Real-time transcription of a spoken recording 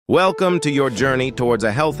Welcome to your journey towards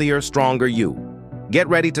a healthier, stronger you. Get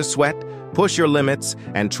ready to sweat, push your limits,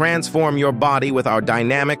 and transform your body with our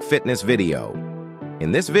dynamic fitness video.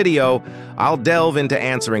 In this video, I'll delve into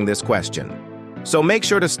answering this question. So make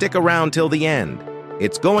sure to stick around till the end.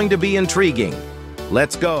 It's going to be intriguing.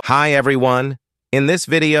 Let's go. Hi everyone. In this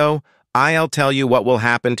video, I'll tell you what will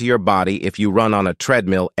happen to your body if you run on a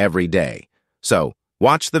treadmill every day. So,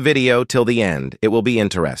 watch the video till the end. It will be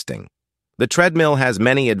interesting. The treadmill has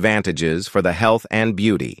many advantages for the health and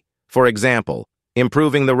beauty. For example,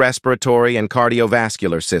 improving the respiratory and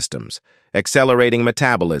cardiovascular systems, accelerating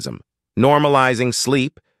metabolism, normalizing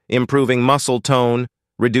sleep, improving muscle tone,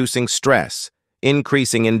 reducing stress,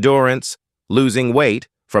 increasing endurance, losing weight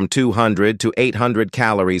from 200 to 800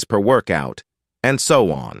 calories per workout, and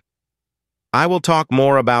so on. I will talk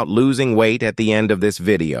more about losing weight at the end of this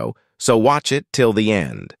video, so watch it till the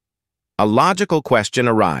end. A logical question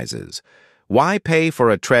arises. Why pay for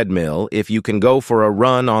a treadmill if you can go for a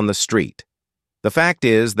run on the street? The fact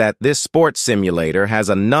is that this sports simulator has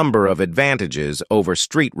a number of advantages over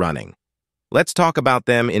street running. Let's talk about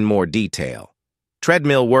them in more detail.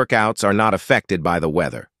 Treadmill workouts are not affected by the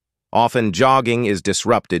weather. Often jogging is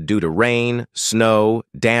disrupted due to rain, snow,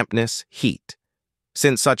 dampness, heat.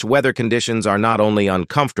 Since such weather conditions are not only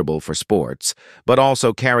uncomfortable for sports, but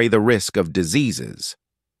also carry the risk of diseases.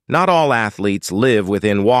 Not all athletes live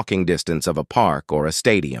within walking distance of a park or a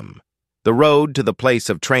stadium. The road to the place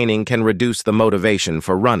of training can reduce the motivation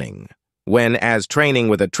for running, as training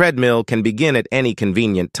with a treadmill can begin at any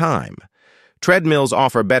convenient time. Treadmills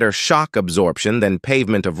offer better shock absorption than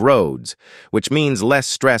pavement of roads, which means less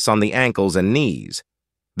stress on the ankles and knees.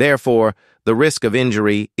 Therefore, the risk of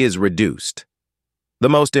injury is reduced. The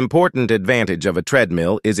most important advantage of a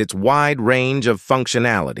treadmill is its wide range of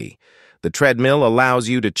functionality. The treadmill allows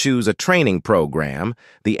you to choose a training program,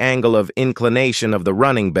 the angle of inclination of the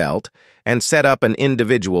running belt, and set up an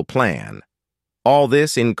individual plan. All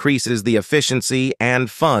this increases the efficiency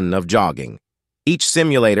and fun of jogging. Each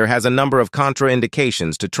simulator has a number of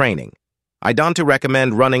contraindications to training. I don't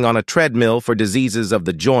recommend running on a treadmill for diseases of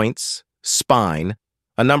the joints, spine,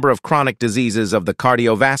 a number of chronic diseases of the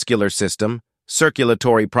cardiovascular system,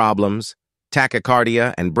 circulatory problems,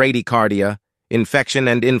 tachycardia and bradycardia, infection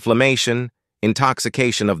and inflammation,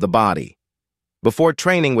 intoxication of the body. Before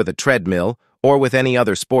training with a treadmill or with any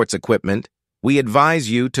other sports equipment, we advise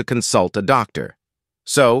you to consult a doctor.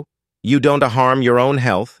 So, you don't harm your own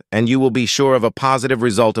health and you will be sure of a positive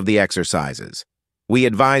result of the exercises. We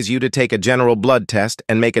advise you to take a general blood test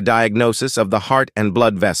and make a diagnosis of the heart and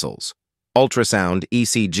blood vessels, ultrasound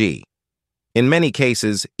ECG. In many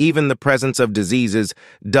cases, even the presence of diseases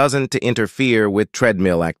doesn't interfere with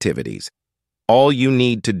treadmill activities. All you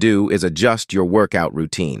need to do is adjust your workout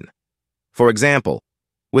routine. For example,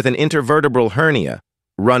 with an intervertebral hernia,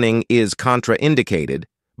 running is contraindicated,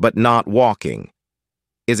 but not walking.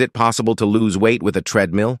 Is it possible to lose weight with a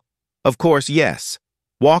treadmill? Of course, yes.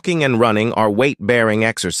 Walking and running are weight-bearing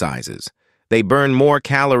exercises. They burn more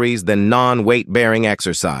calories than non-weight-bearing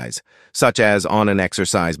exercise, such as on an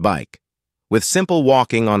exercise bike. With simple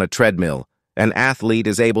walking on a treadmill, an athlete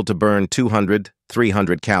is able to burn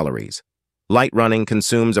 200-300 calories. Light running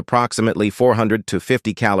consumes approximately 400 to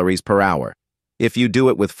 50 calories per hour. If you do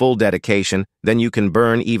it with full dedication, then you can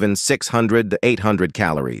burn even 600 to 800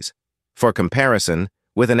 calories. For comparison,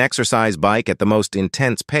 with an exercise bike at the most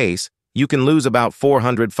intense pace, you can lose about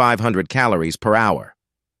 400-500 calories per hour.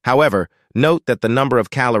 However, note that the number of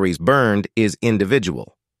calories burned is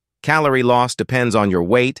individual. Calorie loss depends on your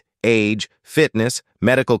weight, age, fitness,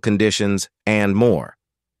 medical conditions, and more.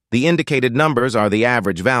 The indicated numbers are the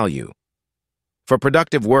average value. For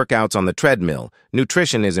productive workouts on the treadmill,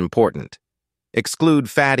 nutrition is important. Exclude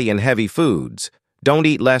fatty and heavy foods. Don't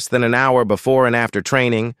eat less than an hour before and after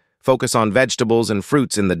training. Focus on vegetables and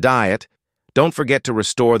fruits in the diet. Don't forget to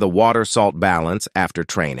restore the water-salt balance after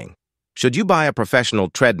training. Should you buy a professional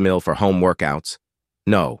treadmill for home workouts?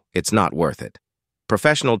 No, it's not worth it.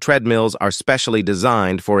 Professional treadmills are specially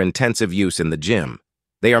designed for intensive use in the gym.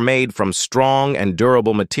 They are made from strong and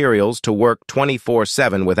durable materials to work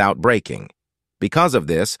 24/7 without breaking. Because of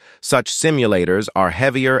this, such simulators are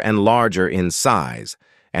heavier and larger in size,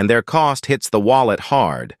 and their cost hits the wallet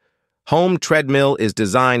hard. Home treadmill is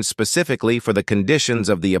designed specifically for the conditions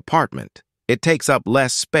of the apartment. It takes up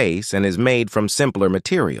less space and is made from simpler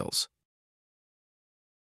materials.